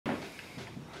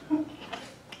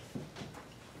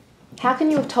How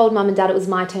can you have told Mum and Dad it was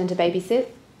my turn to babysit?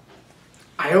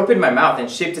 I opened my mouth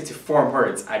and shaped it to form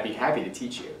words. I'd be happy to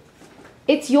teach you.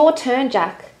 It's your turn,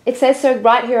 Jack. It says so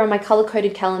right here on my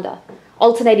colour-coded calendar.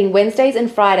 Alternating Wednesdays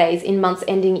and Fridays in months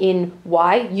ending in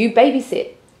Y, you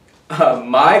babysit.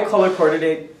 My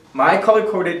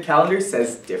color-coded calendar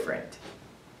says different.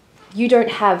 You don't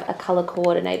have a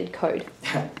colour-coordinated code.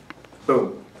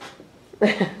 Boom.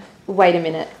 Wait a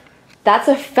minute. That's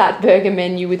a fat burger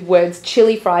menu with words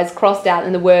chili fries crossed out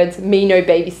and the words me no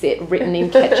babysit written in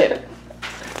ketchup.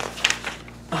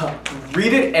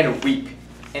 Read it and weep.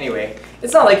 Anyway,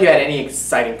 it's not like you had any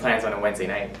exciting plans on a Wednesday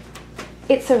night.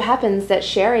 It so happens that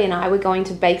Sherry and I were going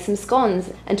to bake some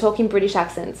scones and talk in British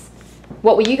accents.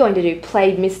 What were you going to do?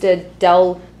 Play Mr.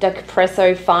 Del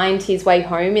Depresso find his way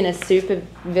home in a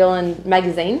supervillain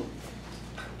magazine?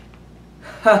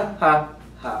 Ha ha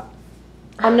ha.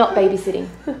 I'm not babysitting.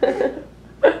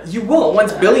 You will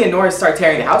once Billy and Nora start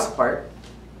tearing the house apart.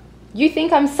 You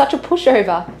think I'm such a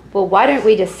pushover? Well, why don't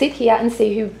we just sit here and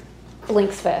see who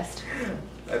blinks first?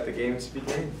 Let the games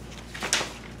begin.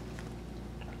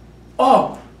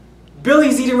 Oh!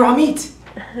 Billy's eating raw meat!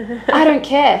 I don't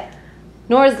care.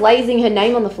 Nora's lazing her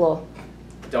name on the floor.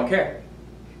 Don't care.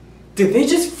 Did they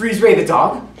just freeze ray the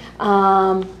dog?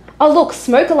 Oh look,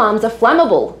 smoke alarms are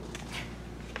flammable.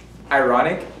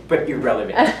 Ironic, but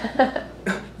irrelevant.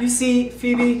 You see,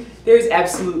 Phoebe, there's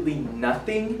absolutely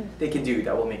nothing they can do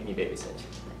that will make me babysit.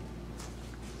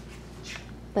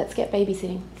 Let's get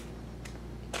babysitting.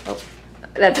 Oh,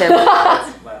 that's him.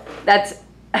 That's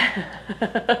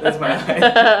my line.